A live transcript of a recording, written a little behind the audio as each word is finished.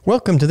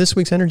Welcome to this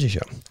week's Energy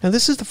Show. Now,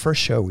 this is the first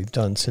show we've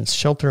done since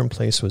shelter in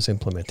place was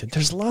implemented.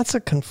 There's lots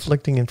of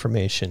conflicting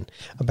information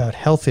about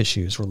health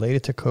issues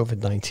related to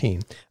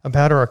COVID-19,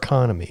 about our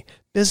economy,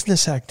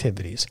 business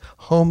activities,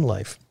 home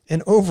life,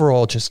 and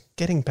overall just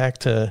getting back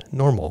to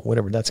normal,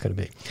 whatever that's going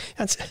to be.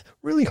 It's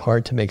really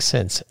hard to make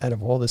sense out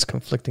of all this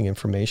conflicting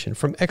information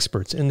from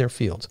experts in their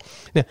fields.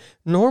 Now,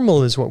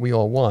 normal is what we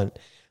all want,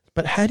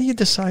 but how do you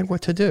decide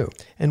what to do?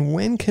 And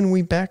when can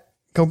we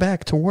go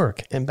back to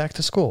work and back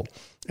to school?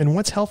 And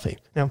what's healthy?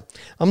 Now,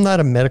 I'm not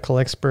a medical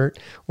expert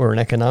or an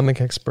economic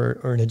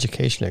expert or an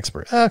education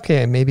expert.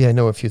 Okay, maybe I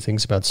know a few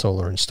things about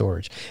solar and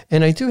storage.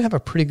 And I do have a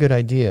pretty good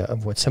idea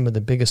of what some of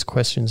the biggest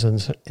questions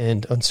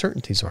and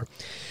uncertainties are.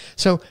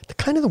 So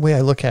the way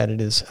I look at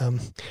it is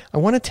I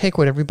want to take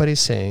what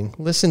everybody's saying,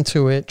 listen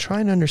to it,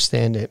 try and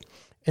understand it,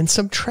 and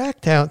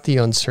subtract out the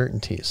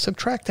uncertainties,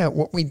 subtract out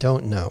what we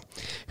don't know.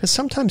 Because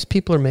sometimes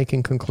people are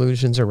making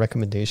conclusions or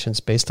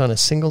recommendations based on a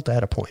single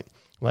data point.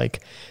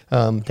 Like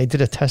they did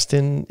a test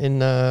in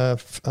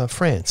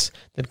France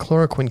that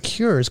chloroquine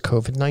cures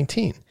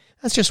COVID-19.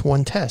 That's just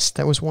one test.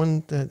 That was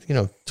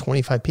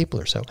 25 people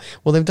or so.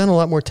 Well, they've done a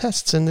lot more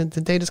tests, and the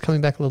data's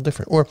coming back a little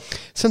different. Or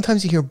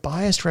sometimes you hear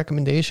biased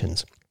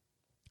recommendations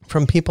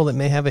from people that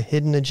may have a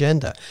hidden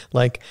agenda,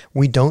 like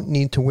we don't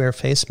need to wear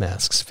face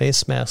masks.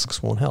 Face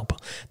masks won't help.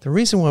 The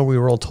reason why we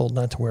were all told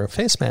not to wear a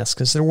face mask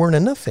is there weren't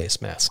enough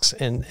face masks,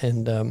 and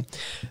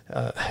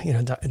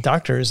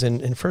doctors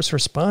and first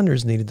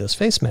responders needed those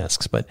face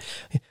masks, but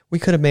we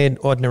could have made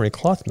ordinary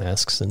cloth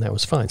masks, and that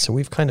was fine. So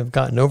we've kind of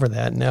gotten over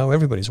that. Now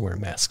everybody's wearing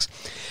masks.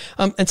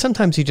 And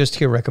sometimes you just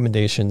hear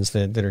recommendations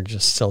that are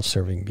just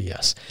self-serving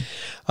BS.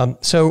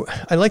 So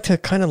I like to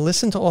kind of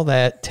listen to all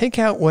that, take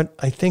out what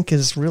I think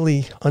is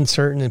really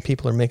uncertain and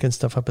people are making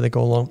stuff up as they go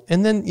along,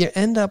 and then you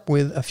end up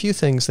with a few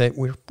things that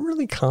we're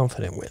really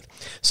confident with.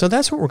 So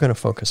that's what we're going to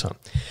focus on.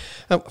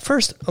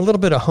 First, a little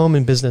bit of home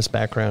and business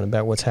background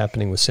about what's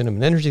happening with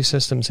Cinnamon Energy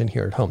Systems and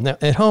here at home. Now,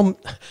 at home,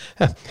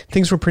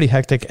 things were pretty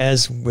hectic,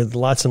 as with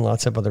lots and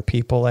lots of other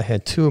people. I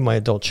had 2 of my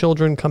adult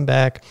children come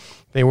back.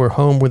 They were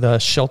home with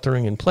us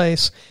sheltering in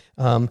place.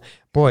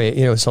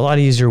 It's a lot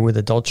easier with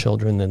adult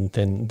children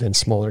than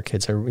smaller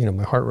kids.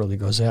 My heart really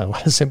goes out. A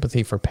lot of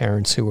sympathy for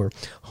parents who are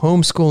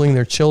homeschooling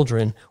their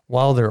children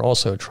while they're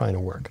also trying to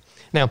work.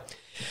 Now,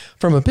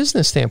 from a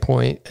business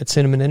standpoint, at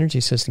Cinnamon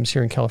Energy Systems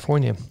here in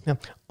California,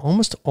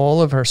 almost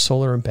all of our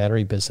solar and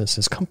battery business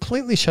is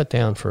completely shut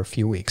down for a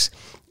few weeks.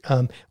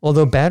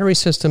 Although battery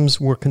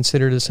systems were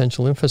considered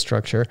essential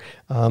infrastructure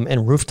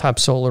and rooftop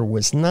solar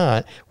was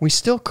not, we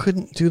still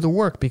couldn't do the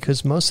work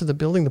because most of the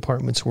building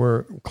departments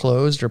were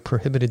closed or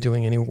prohibited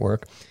doing any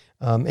work.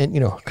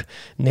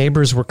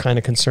 Neighbors were kind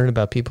of concerned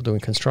about people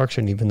doing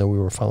construction, even though we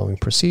were following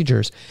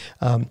procedures.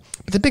 But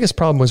the biggest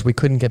problem was we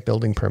couldn't get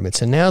building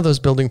permits. And now those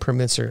building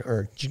permits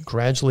are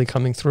gradually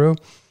coming through.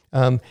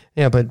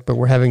 But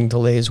we're having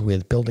delays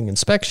with building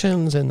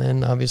inspections, and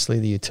then obviously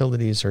the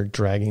utilities are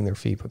dragging their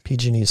feet. But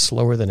PG&E is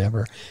slower than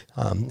ever.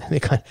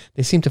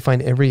 They seem to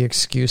find every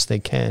excuse they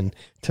can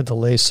to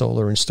delay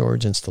solar and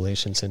storage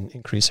installations and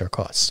increase our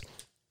costs.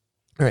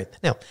 All right,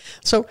 now,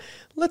 so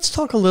let's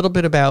talk a little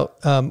bit about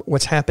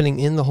what's happening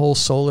in the whole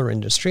solar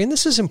industry. And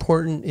this is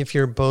important if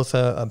you're both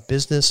a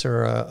business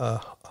or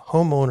a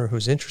homeowner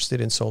who's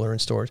interested in solar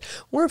and storage,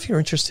 or if you're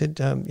interested,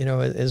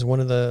 as one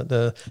of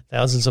the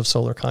thousands of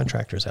solar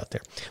contractors out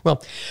there.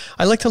 Well,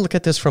 I like to look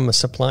at this from a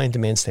supply and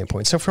demand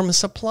standpoint. So from a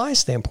supply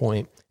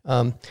standpoint,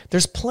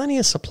 there's plenty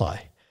of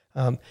supply.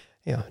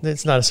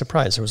 It's not a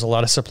surprise. There was a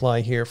lot of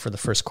supply here for the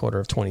first quarter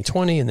of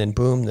 2020, and then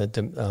boom,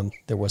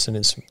 there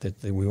wasn't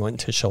we went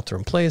into shelter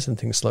in place and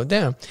things slowed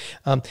down.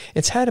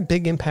 It's had a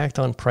big impact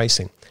on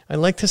pricing. I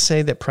like to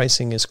say that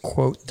pricing is,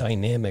 quote,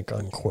 dynamic,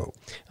 unquote.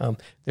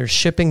 There's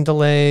shipping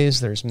delays,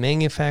 there's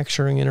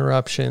manufacturing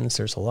interruptions,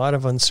 there's a lot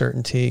of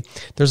uncertainty.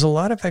 There's a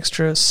lot of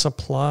extra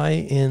supply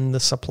in the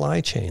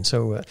supply chain.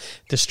 So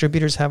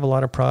distributors have a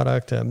lot of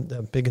product.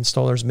 The big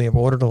installers may have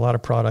ordered a lot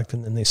of product,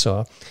 and then they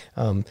saw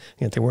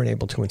they weren't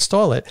able to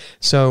install it.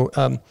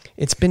 So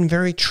it's been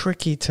very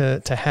tricky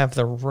to have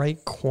the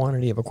right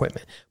quantity of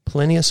equipment.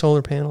 Plenty of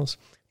solar panels,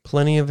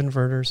 plenty of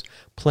inverters,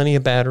 plenty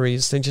of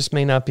batteries. They just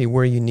may not be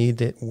where you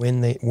need it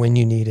when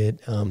you need it,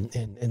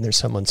 and there's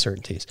some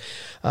uncertainties.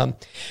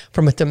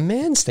 From a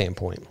demand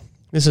standpoint,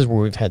 this is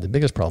where we've had the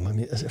biggest problem. I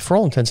mean, for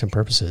all intents and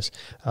purposes,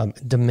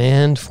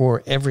 demand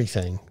for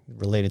everything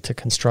related to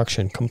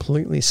construction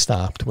completely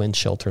stopped when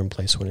shelter in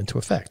place went into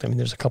effect. I mean,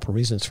 there's a couple of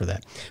reasons for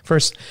that.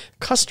 First,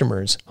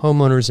 customers,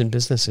 homeowners, and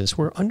businesses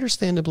were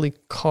understandably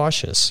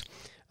cautious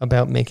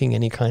about making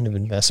any kind of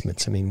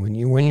investments. I mean, when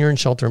you're in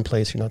shelter in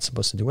place, you're not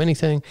supposed to do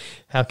anything.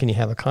 How can you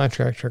have a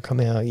contractor come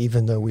out,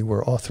 even though we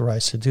were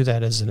authorized to do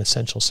that as an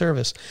essential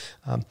service?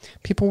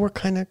 People were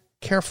kind of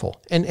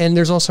careful. And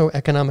there's also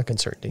economic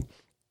uncertainty.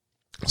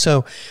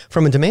 So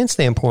from a demand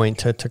standpoint,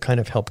 to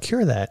kind of help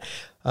cure that,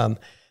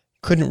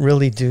 couldn't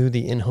really do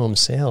the in-home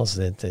sales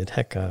that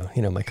heck,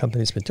 my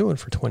company's been doing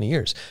for 20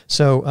 years.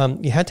 So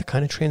you had to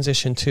kind of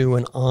transition to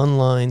an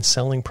online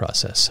selling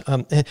process.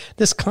 And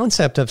this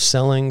concept of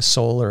selling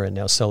solar and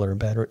now solar and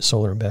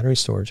battery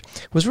storage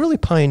was really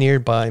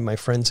pioneered by my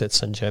friends at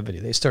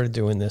Sungevity. They started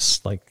doing this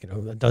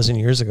a dozen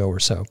years ago or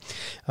so.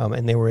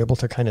 And they were able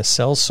to kind of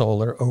sell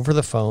solar over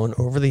the phone,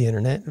 over the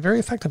internet, very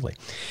effectively.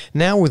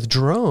 Now with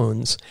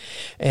drones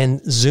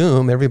and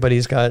Zoom,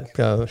 everybody's got,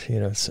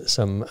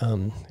 some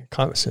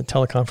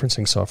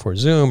teleconferencing software,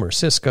 Zoom or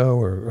Cisco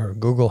or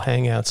Google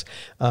Hangouts.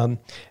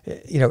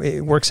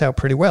 It works out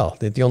pretty well.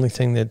 The only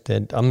thing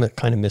that I'm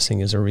kind of missing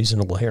is a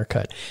reasonable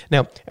haircut.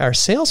 Now, our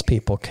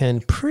salespeople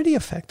can pretty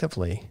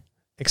effectively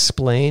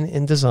explain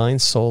and design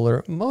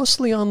solar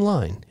mostly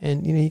online.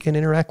 And, you can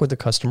interact with the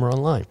customer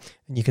online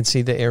and you can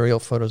see the aerial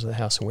photos of the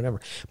house and whatever.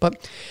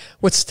 But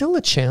what's still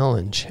a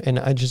challenge, and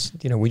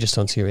we just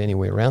don't see any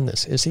way around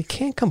this, is you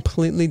can't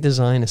completely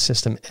design a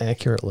system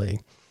accurately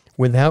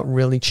without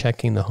really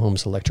checking the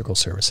home's electrical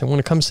service. And when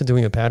it comes to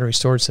doing a battery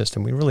storage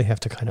system, we really have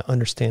to kind of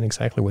understand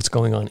exactly what's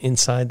going on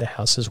inside the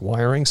house's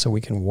wiring so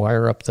we can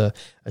wire up the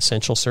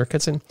essential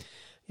circuits. And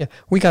yeah,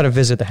 we got to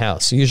visit the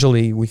house.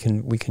 Usually we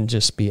can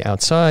just be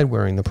outside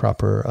wearing the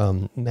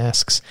proper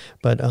masks,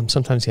 but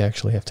sometimes you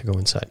actually have to go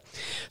inside.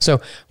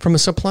 So from a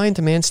supply and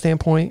demand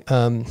standpoint,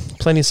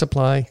 plenty of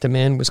supply.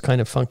 Demand was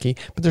kind of funky,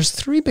 but there's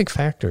three big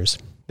factors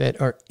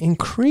that are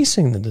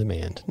increasing the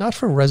demand, not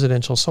for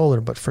residential solar,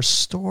 but for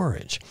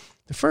storage.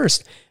 The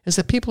first is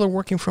that people are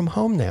working from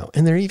home now,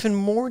 and they're even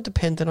more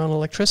dependent on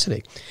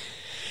electricity.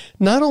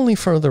 Not only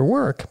for their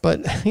work, but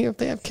if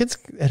they have kids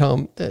at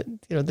home,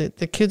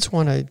 the kids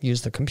want to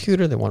use the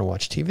computer, they want to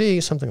watch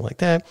TV, something like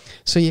that.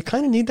 So you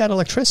kind of need that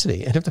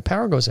electricity. And if the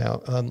power goes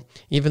out,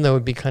 even though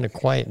it'd be kind of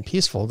quiet and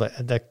peaceful,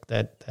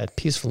 that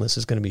peacefulness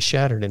is going to be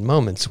shattered in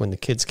moments when the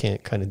kids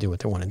can't kind of do what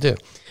they want to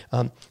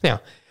do.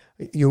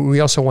 We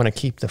also want to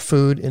keep the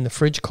food in the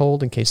fridge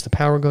cold in case the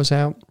power goes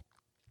out.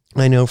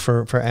 I know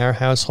for our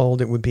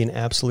household, it would be an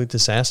absolute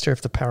disaster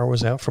if the power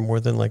was out for more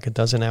than like a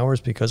dozen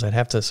hours because I'd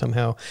have to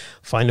somehow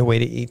find a way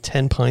to eat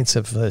 10 pints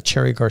of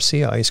Cherry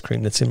Garcia ice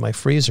cream that's in my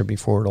freezer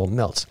before it all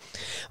melts.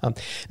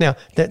 Now,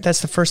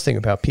 that's the first thing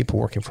about people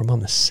working from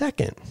home. The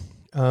second,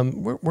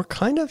 we're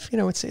kind of,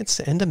 it's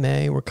the end of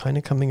May. We're kind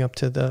of coming up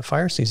to the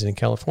fire season in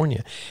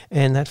California.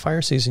 And that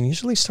fire season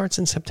usually starts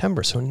in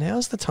September. So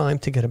now's the time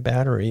to get a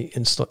battery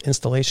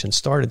installation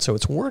started. So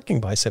it's working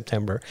by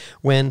September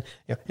when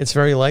it's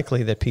very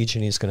likely that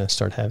PG&E is going to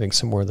start having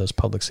some more of those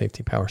public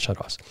safety power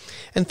shutoffs.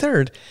 And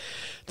third,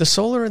 the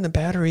solar and the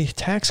battery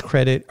tax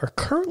credit are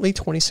currently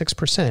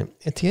 26%.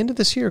 At the end of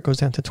this year, it goes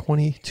down to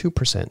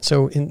 22%.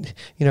 So,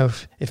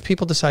 if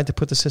people decide to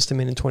put the system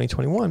in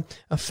 2021,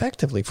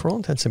 effectively, for all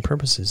intents and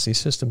purposes, these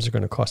systems are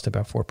going to cost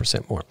about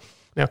 4% more.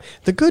 Now,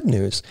 the good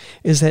news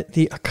is that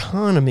the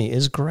economy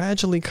is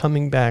gradually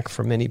coming back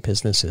for many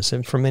businesses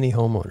and for many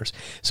homeowners.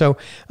 So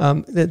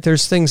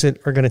there's things that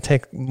are going to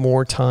take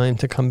more time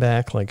to come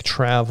back, like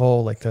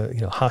travel, like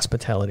the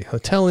hospitality,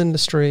 hotel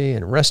industry,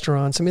 and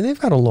restaurants. I mean, they've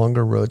got a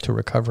longer road to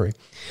recovery.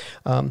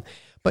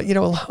 But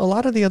a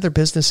lot of the other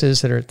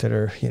businesses that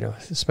are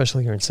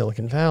especially here in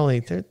Silicon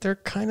Valley, they're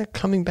kind of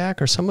coming back,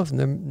 or some of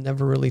them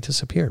never really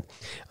disappeared.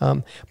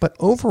 But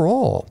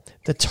overall,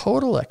 the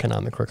total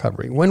economic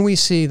recovery, when we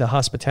see the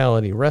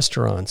hospitality,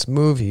 restaurants,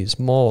 movies,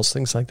 malls,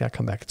 things like that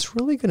come back, it's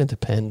really going to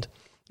depend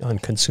on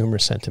consumer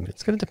sentiment.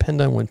 It's going to depend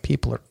on when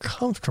people are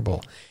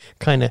comfortable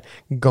kind of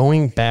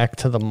going back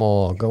to the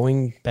mall,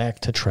 going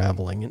back to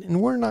traveling.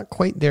 And we're not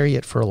quite there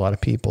yet for a lot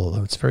of people,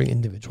 although it's very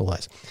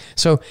individualized.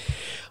 So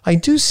I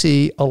do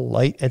see a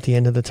light at the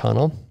end of the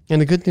tunnel.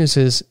 And the good news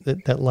is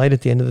that light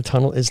at the end of the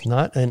tunnel is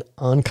not an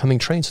oncoming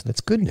train. So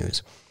that's good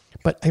news.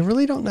 But I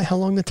really don't know how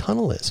long the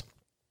tunnel is.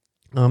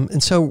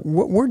 And so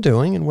what we're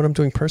doing, and what I'm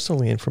doing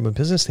personally and from a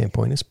business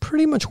standpoint, is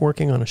pretty much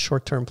working on a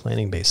short-term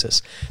planning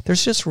basis.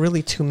 There's just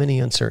really too many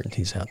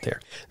uncertainties out there.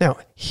 Now,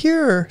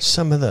 here are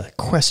some of the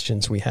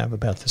questions we have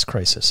about this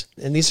crisis.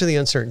 And these are the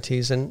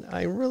uncertainties, and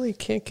I really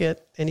can't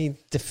get any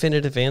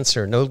definitive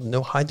answer,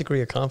 no high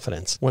degree of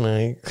confidence when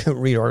I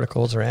read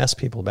articles or ask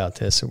people about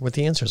this, what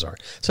the answers are.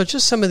 So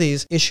just some of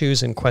these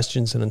issues and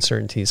questions and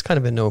uncertainties, kind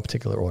of in no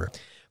particular order.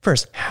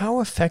 First,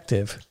 how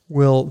effective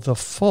will the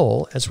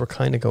full, as we're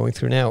kind of going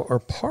through now, or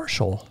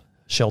partial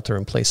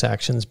shelter-in-place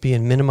actions be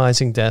in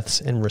minimizing deaths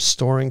and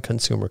restoring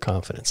consumer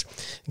confidence?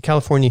 In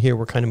California here,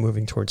 we're kind of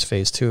moving towards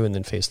phase 2 and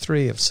then phase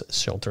 3 of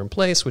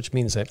shelter-in-place, which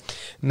means that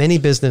many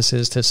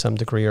businesses to some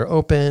degree are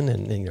open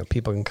and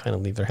people can kind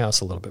of leave their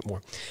house a little bit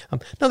more.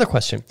 Another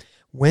question,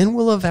 when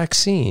will a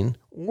vaccine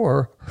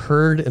or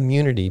herd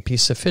immunity be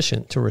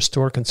sufficient to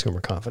restore consumer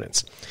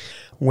confidence?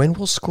 When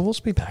will schools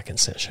be back in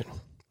session?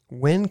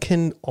 When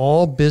can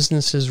all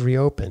businesses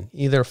reopen,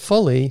 either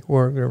fully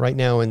or right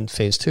now in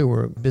phase 2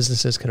 where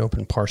businesses can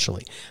open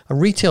partially? A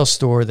retail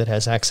store that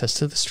has access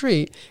to the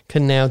street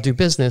can now do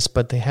business,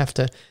 but they have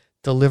to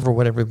deliver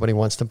what everybody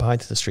wants to buy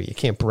to the street. You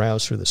can't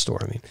browse through the store.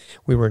 I mean,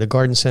 we were at a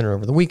garden center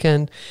over the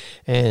weekend,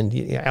 and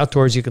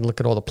outdoors you can look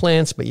at all the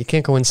plants, but you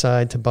can't go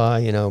inside to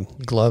buy,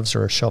 gloves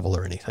or a shovel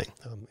or anything.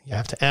 You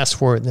have to ask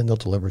for it, and then they'll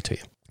deliver it to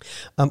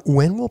you.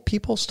 When will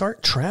people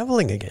start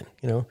traveling again?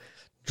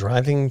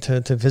 Driving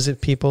to visit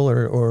people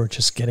or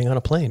just getting on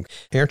a plane.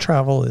 Air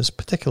travel is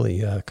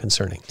particularly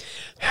concerning.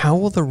 How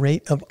will the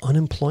rate of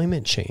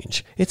unemployment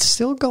change? It's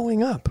still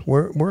going up.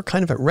 We're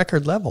kind of at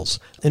record levels.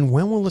 And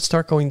when will it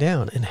start going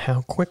down, and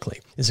how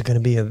quickly? Is it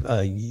going to be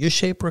a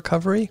U-shaped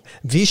recovery?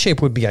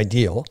 V-shape would be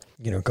ideal.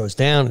 It goes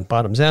down and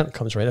bottoms out and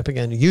comes right up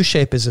again.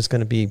 U-shape is it's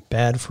going to be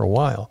bad for a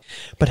while.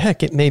 But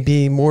heck, it may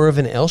be more of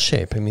an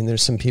L-shape. I mean,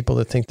 there's some people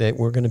that think that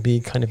we're going to be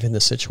kind of in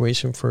this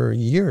situation for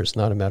years,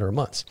 not a matter of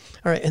months.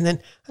 All right. And then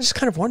I was just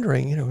kind of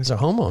wondering, as a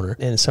homeowner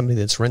and somebody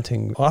that's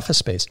renting office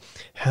space,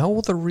 how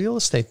will the real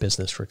estate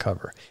business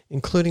recover,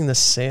 including the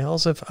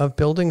sales of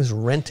buildings,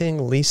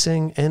 renting,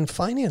 leasing, and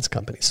finance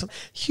companies? So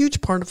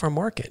huge part of our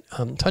market,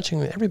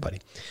 touching everybody.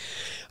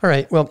 All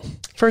right. Well,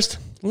 first,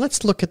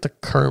 let's look at the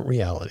current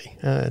reality.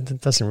 It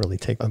doesn't really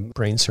take a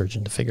brain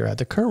surgeon to figure out.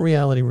 The current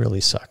reality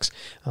really sucks.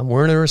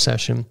 We're in a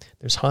recession.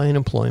 There's high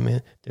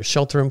unemployment. There's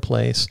shelter in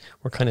place.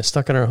 We're kind of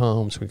stuck in our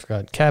homes. We've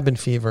got cabin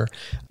fever.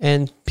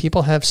 And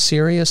people have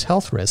serious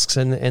health risks.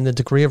 And the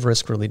degree of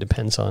risk really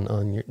depends on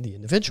the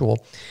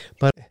individual.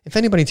 But if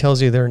anybody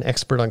tells you they're an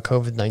expert on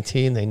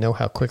COVID-19, they know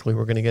how quickly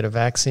we're going to get a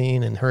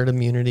vaccine and herd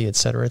immunity, et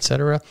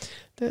cetera,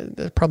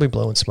 they're probably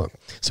blowing smoke.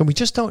 So we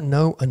just don't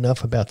know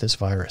enough about this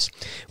virus.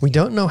 We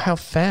don't know how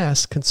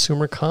fast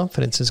consumer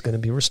confidence is going to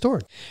be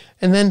restored.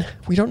 And then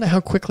we don't know how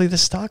quickly the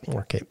stock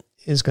market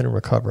is going to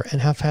recover and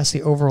how fast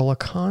the overall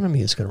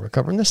economy is going to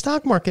recover. In the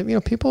stock market,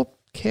 people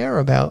care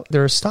about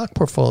their stock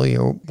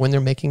portfolio when they're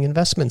making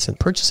investments and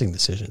purchasing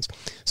decisions.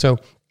 So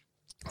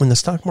when the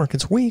stock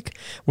market's weak,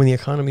 when the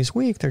economy's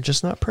weak, they're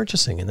just not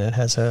purchasing, and that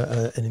has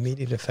an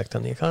immediate effect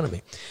on the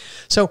economy.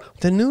 So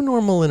the new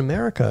normal in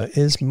America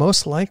is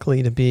most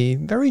likely to be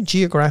very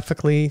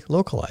geographically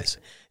localized.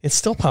 It's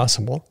still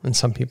possible, and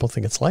some people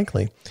think it's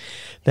likely,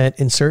 that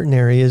in certain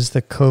areas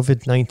the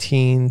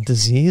COVID-19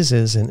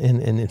 diseases and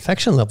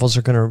infection levels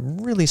are going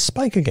to really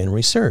spike again,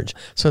 resurge.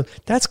 So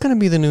that's going to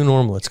be the new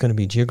normal. It's going to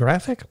be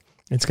geographic.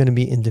 It's going to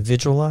be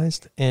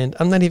individualized. And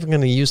I'm not even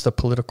going to use the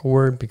political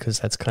word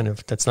because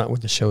that's not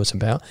what the show is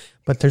about.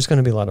 But there's going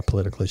to be a lot of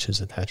political issues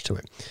attached to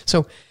it.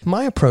 So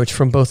my approach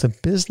from both a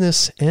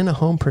business and a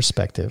home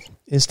perspective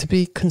is to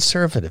be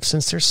conservative.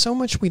 Since there's so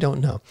much we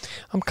don't know,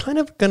 I'm kind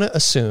of going to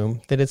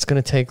assume that it's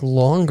going to take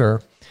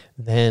longer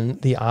than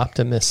the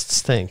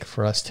optimists think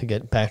for us to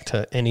get back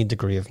to any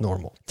degree of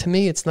normal. To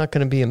me, it's not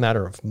going to be a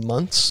matter of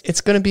months. It's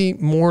going to be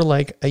more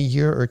like a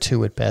year or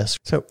two at best.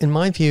 So in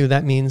my view,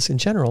 that means in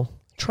general,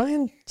 try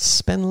and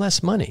spend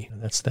less money.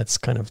 That's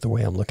kind of the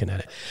way I'm looking at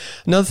it.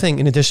 Another thing,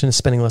 in addition to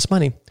spending less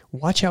money,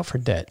 watch out for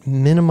debt.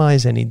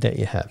 Minimize any debt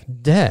you have.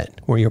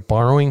 Debt, where you're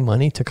borrowing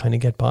money to kind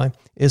of get by,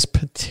 is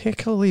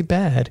particularly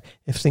bad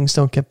if things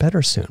don't get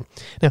better soon.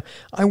 Now,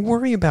 I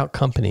worry about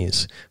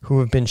companies who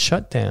have been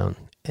shut down,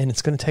 and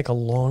it's going to take a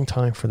long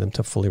time for them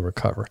to fully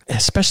recover,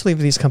 especially if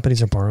these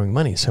companies are borrowing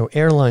money. So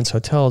airlines,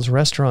 hotels,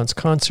 restaurants,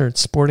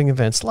 concerts, sporting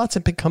events, lots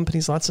of big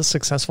companies, lots of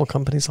successful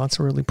companies, lots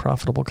of really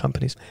profitable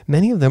companies.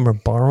 Many of them are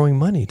borrowing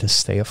money to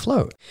stay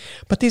afloat.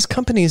 But these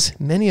companies,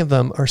 many of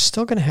them are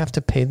still going to have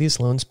to pay these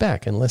loans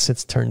back unless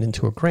it's turned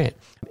into a grant.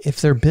 If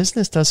their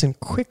business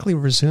doesn't quickly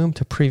resume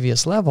to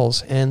previous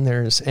levels and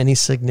there's any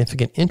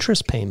significant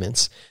interest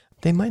payments,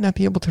 they might not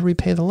be able to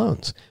repay the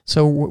loans.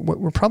 So what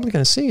we're probably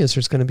going to see is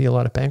there's going to be a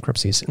lot of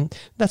bankruptcies. And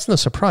that's no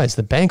surprise.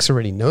 The banks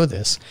already know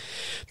this.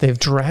 They've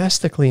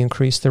drastically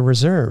increased their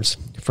reserves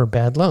for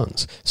bad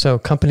loans. So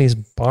companies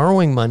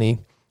borrowing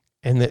money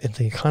and if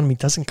the economy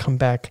doesn't come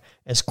back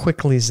as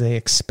quickly as they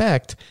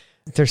expect,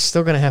 they're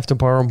still going to have to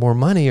borrow more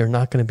money or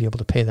not going to be able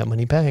to pay that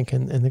money back,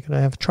 and they're going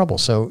to have trouble.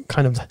 So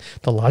kind of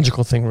the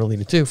logical thing really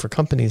to do for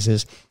companies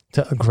is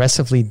to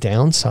aggressively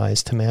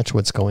downsize to match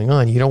what's going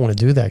on. You don't want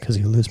to do that because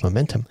you lose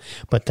momentum,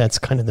 but that's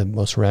kind of the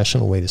most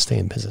rational way to stay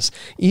in business.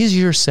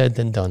 Easier said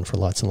than done for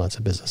lots and lots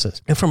of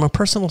businesses. And from a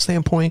personal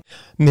standpoint,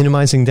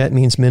 minimizing debt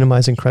means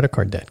minimizing credit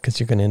card debt because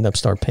you're going to end up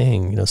start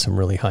paying, some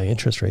really high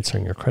interest rates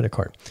on your credit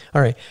card.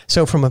 All right.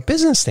 So from a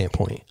business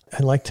standpoint,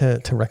 I'd like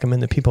to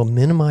recommend that people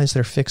minimize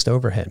their fixed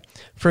overhead.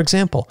 For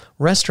example,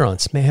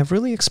 restaurants may have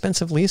really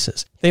expensive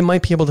leases. They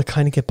might be able to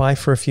kind of get by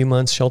for a few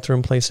months, shelter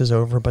in place is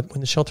over, but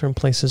when the shelter in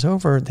place is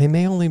over, they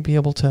may only be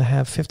able to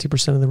have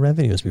 50% of the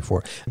revenues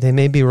before. They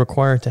may be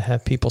required to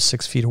have people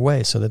 6 feet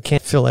away, so they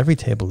can't fill every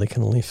table. They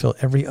can only fill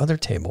every other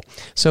table.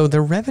 So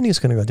their revenue is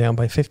going to go down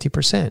by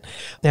 50%.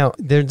 Now,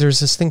 there's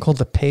this thing called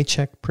the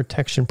Paycheck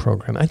Protection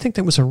Program. I think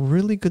that was a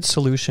really good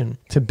solution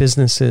to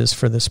businesses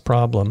for this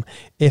problem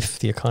if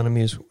the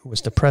economy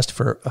was depressed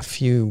for a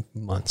few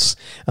months.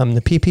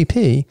 The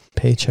PPP,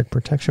 Paycheck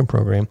Protection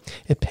Program,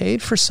 it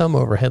paid for some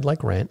overhead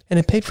like rent, and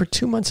it paid for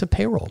 2 months of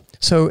payroll.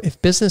 So if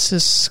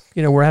businesses,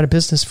 were out of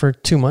business for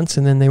 2 months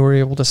and then they were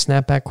able to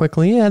snap back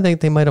quickly,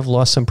 they might have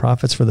lost some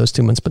profits for those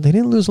 2 months, but they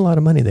didn't lose a lot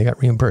of money. They got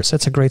reimbursed.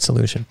 That's a great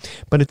solution.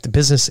 But if the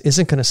business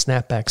isn't going to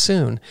snap back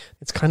soon,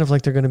 it's kind of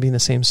like they're going to be in the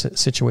same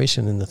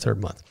situation in the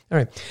third month. All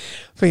right.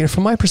 But,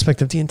 from my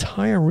perspective, the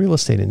entire real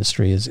estate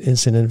industry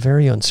is in a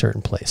very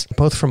uncertain place,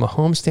 both from a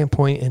home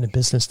standpoint and a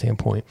business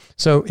standpoint.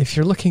 So if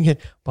you're looking at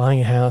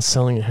buying a house,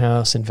 selling a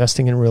house,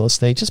 investing in real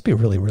estate, just be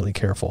really, really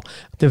careful.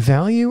 The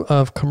value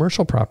of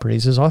commercial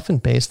properties is often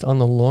based on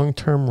the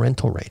long-term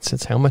rental rates.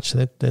 It's how much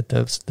that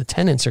the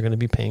tenants are going to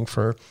be paying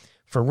for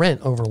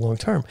rent over long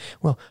term.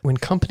 Well, when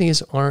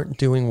companies aren't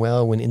doing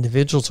well, when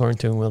individuals aren't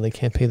doing well, they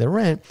can't pay their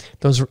rent,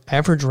 those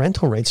average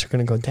rental rates are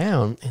going to go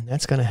down, and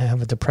that's going to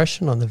have a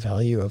depression on the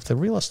value of the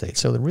real estate.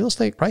 So the real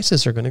estate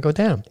prices are going to go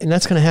down. And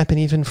that's going to happen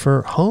even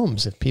for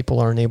homes. If people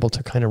aren't able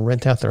to kind of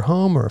rent out their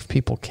home, or if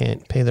people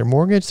can't pay their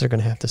mortgage, they're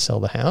going to have to sell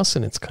the house,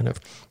 and it's kind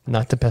of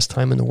not the best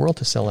time in the world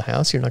to sell a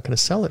house. You're not going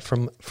to sell it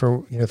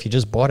for if you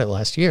just bought it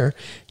last year,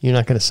 you're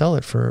not going to sell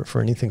it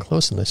for anything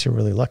close unless you're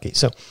really lucky.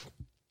 So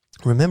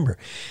remember,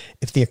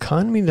 if the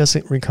economy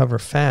doesn't recover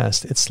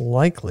fast, it's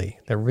likely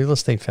that real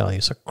estate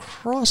values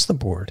across the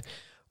board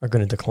are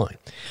going to decline.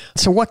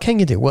 So what can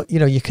you do? Well,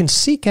 you can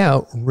seek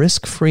out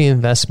risk-free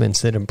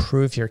investments that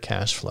improve your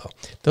cash flow.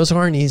 Those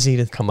aren't easy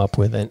to come up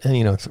with.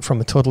 And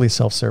from a totally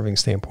self-serving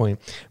standpoint,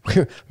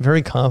 we're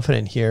very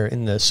confident here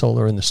in the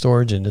solar and the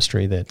storage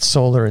industry that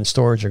solar and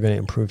storage are going to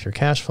improve your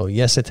cash flow.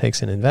 Yes, it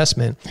takes an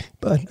investment,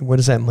 but what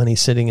is that money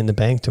sitting in the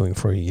bank doing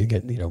for you? You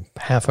get,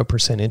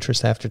 0.5%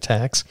 interest after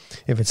tax.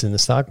 If it's in the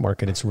stock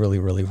market, it's really,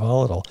 really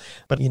volatile.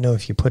 But,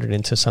 if you put it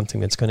into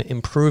something that's going to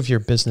improve your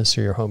business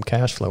or your home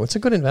cash flow, it's a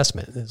good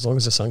investment. As long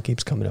as the sun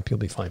keeps coming up, you'll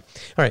be fine.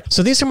 All right.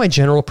 So these are my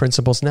general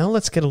principles. Now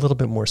let's get a little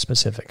bit more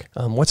specific.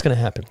 What's going to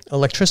happen?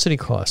 Electricity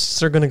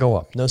costs are going to go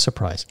up. No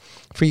surprise.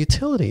 For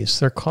utilities,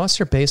 their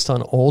costs are based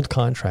on old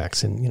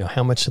contracts and,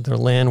 how much their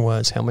land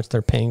was, how much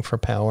they're paying for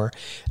power,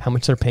 how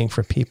much they're paying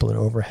for people and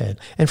overhead.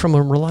 And from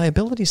a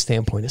reliability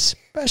standpoint,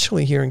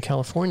 especially here in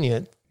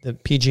California, the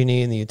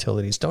PG&E and the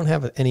utilities don't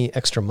have any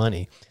extra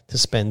money to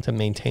spend to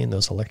maintain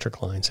those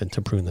electric lines and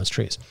to prune those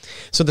trees.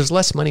 So there's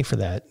less money for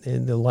that,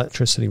 and the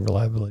electricity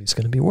reliability is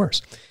going to be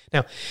worse.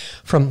 Now,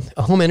 from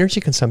a home energy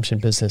consumption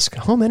business,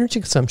 home energy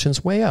consumption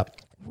is way up.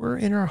 We're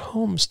in our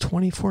homes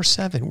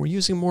 24/7. We're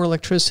using more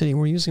electricity.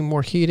 We're using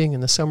more heating.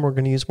 In the summer, we're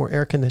going to use more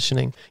air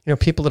conditioning.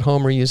 People at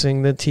home are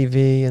using the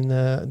TV and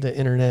the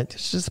internet.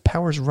 It's just the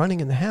power's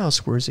running in the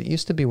house, whereas it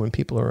used to be when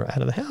people are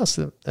out of the house,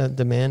 the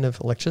demand of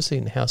electricity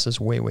in the house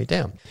is way, way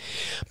down.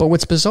 But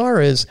what's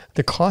bizarre is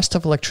the cost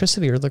of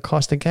electricity or the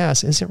cost of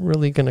gas isn't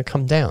really going to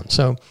come down.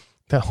 So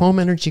the home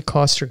energy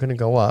costs are going to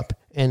go up,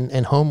 and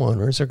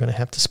homeowners are going to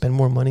have to spend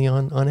more money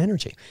on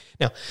energy.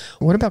 Now,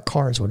 what about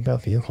cars? What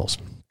about vehicles?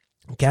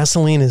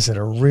 Gasoline is at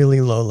a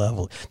really low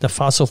level. The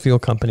fossil fuel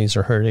companies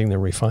are hurting, the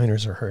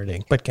refiners are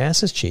hurting, but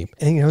gas is cheap.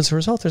 And as a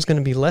result, there's going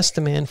to be less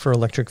demand for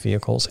electric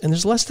vehicles, and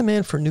there's less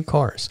demand for new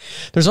cars.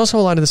 There's also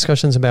a lot of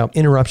discussions about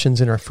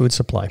interruptions in our food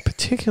supply,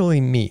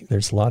 particularly meat.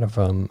 There's a lot of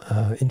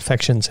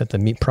infections at the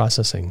meat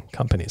processing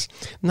companies.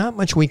 Not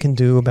much we can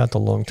do about the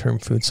long-term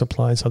food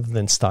supplies other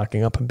than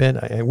stocking up a bit.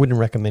 I wouldn't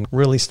recommend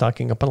really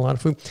stocking up on a lot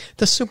of food.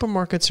 The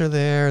supermarkets are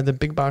there. The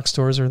big box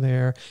stores are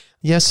there.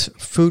 Yes,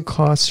 food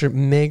costs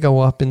may go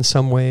up in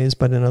some ways,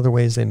 but in other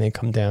ways they may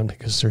come down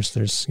because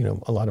there's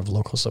a lot of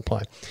local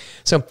supply.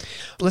 So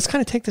let's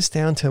kind of take this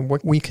down to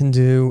what we can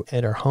do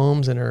at our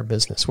homes and our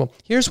business. Well,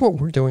 here's what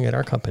we're doing at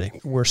our company.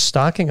 We're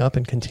stocking up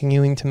and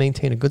continuing to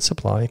maintain a good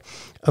supply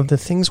of the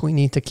things we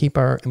need to keep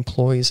our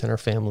employees and our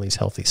families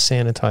healthy.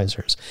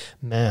 Sanitizers,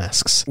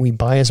 masks. We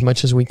buy as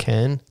much as we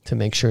can to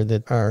make sure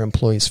that our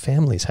employees'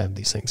 families have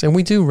these things. And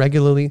we do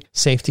regularly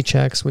safety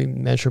checks. We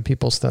measure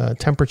people's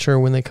temperature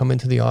when they come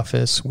into the office.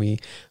 We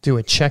do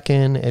a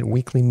check-in at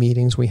weekly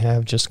meetings we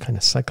have just kind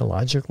of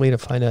psychologically to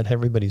find out how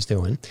everybody's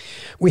doing.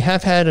 We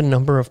have had a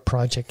number of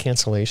project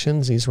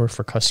cancellations. These were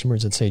for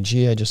customers that say,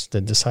 gee, I just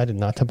decided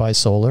not to buy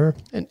solar.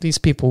 And these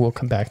people will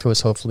come back to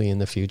us hopefully in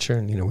the future.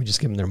 And, we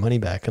just give them their money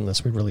back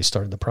unless we really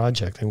started the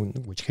project, in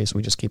which case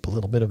we just keep a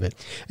little bit of it.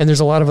 And there's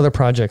a lot of other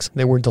projects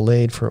that were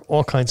delayed for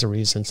all kinds of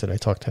reasons that I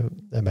talked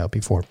about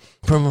before.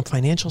 From a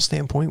financial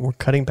standpoint, we're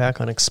cutting back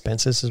on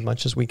expenses as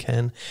much as we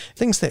can.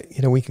 Things that,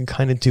 we can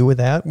kind of do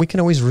without. We can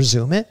always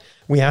resume it.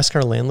 We asked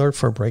our landlord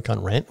for a break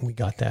on rent, and we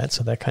got that,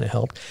 so that kind of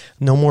helped.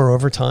 No more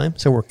overtime.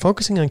 So we're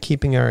focusing on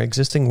keeping our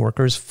existing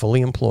workers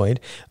fully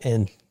employed,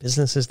 and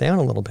business is down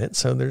a little bit,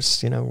 so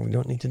there's, we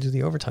don't need to do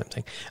the overtime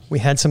thing. We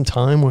had some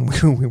time when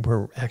we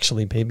were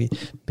actually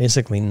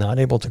basically not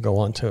able to go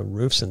onto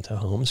roofs into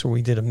homes, where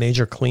we did a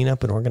major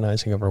cleanup and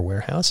organizing of our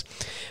warehouse.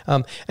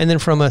 And then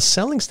from a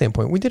selling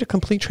standpoint, we did a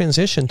complete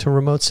transition to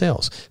remote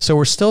sales. So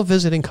we're still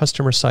visiting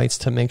customer sites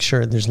to make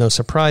sure there's no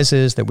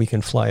surprises, that we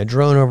can fly a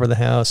drone over the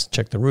house,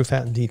 check the roof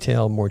out in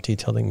detail, more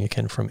detail than you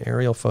can from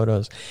aerial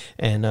photos,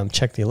 and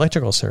check the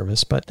electrical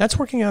service. But that's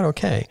working out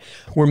okay.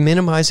 We're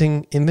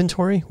minimizing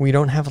inventory. We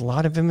don't have a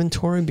lot of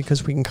inventory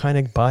because we can kind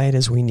of buy it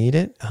as we need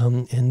it.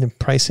 And the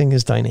pricing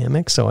is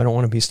dynamic, so I don't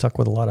want to be stuck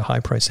with a lot of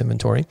high price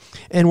inventory.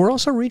 And we're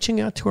also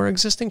reaching out to our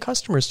existing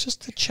customers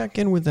just to check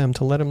in with them,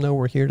 to let them know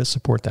we're here to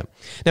support them.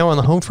 Now on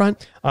the home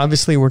front,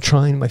 obviously we're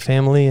trying, my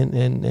family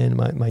and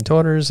my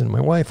daughters and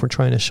my wife, we're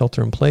trying to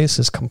shelter in place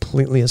as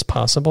completely as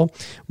possible.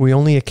 We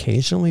only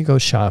occasionally go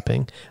shopping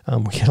shopping.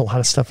 We get a lot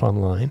of stuff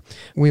online.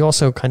 We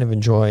also kind of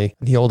enjoy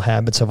the old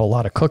habits of a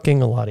lot of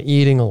cooking, a lot of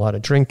eating, a lot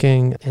of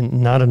drinking,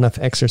 and not enough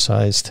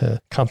exercise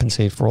to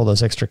compensate for all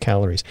those extra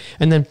calories.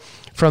 And then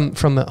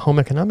from a home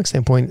economic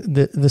standpoint,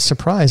 the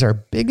surprise, our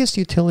biggest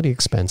utility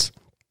expense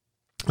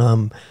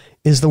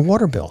is the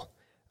water bill.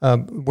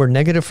 We're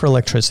negative for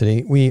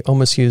electricity. We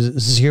almost use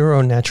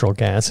zero natural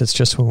gas. It's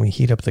just when we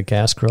heat up the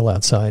gas grill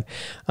outside.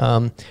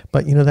 But,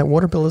 that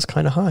water bill is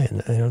kind of high,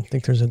 and I don't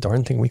think there's a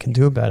darn thing we can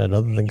do about it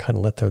other than kind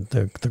of let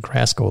the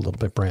grass go a little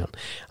bit brown.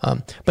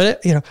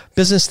 But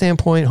business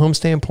standpoint, home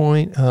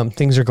standpoint,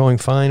 things are going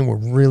fine. We're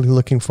really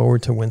looking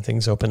forward to when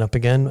things open up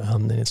again.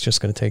 And it's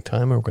just going to take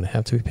time, and we're going to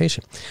have to be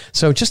patient.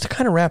 So just to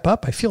kind of wrap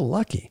up, I feel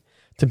lucky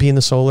to be in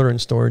the solar and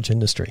storage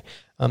industry.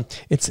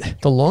 It's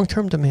the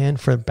long-term demand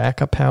for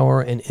backup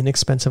power and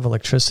inexpensive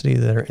electricity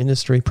that our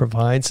industry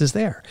provides is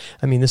there.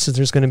 I mean,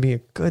 there's going to be a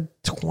good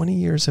 20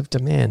 years of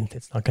demand.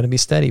 It's not going to be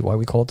steady. Why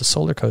we call it the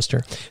solar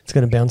coaster. It's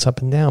going to bounce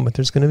up and down, but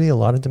there's going to be a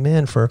lot of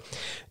demand for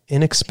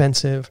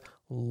inexpensive,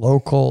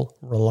 local,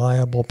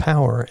 reliable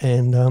power.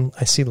 And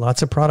I see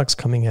lots of products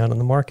coming out on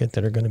the market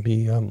that are going to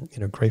be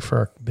great for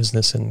our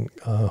business and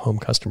home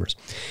customers.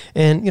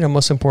 And,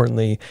 most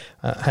importantly,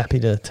 happy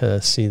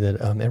to see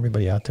that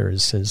everybody out there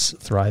is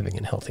thriving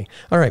and healthy.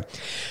 All right.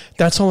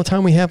 That's all the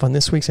time we have on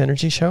this week's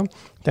Energy Show.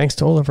 Thanks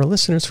to all of our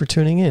listeners for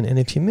tuning in. And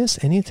if you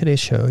missed any of today's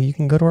show, you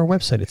can go to our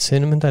website at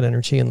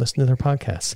cinnamon.energy and listen to their podcasts.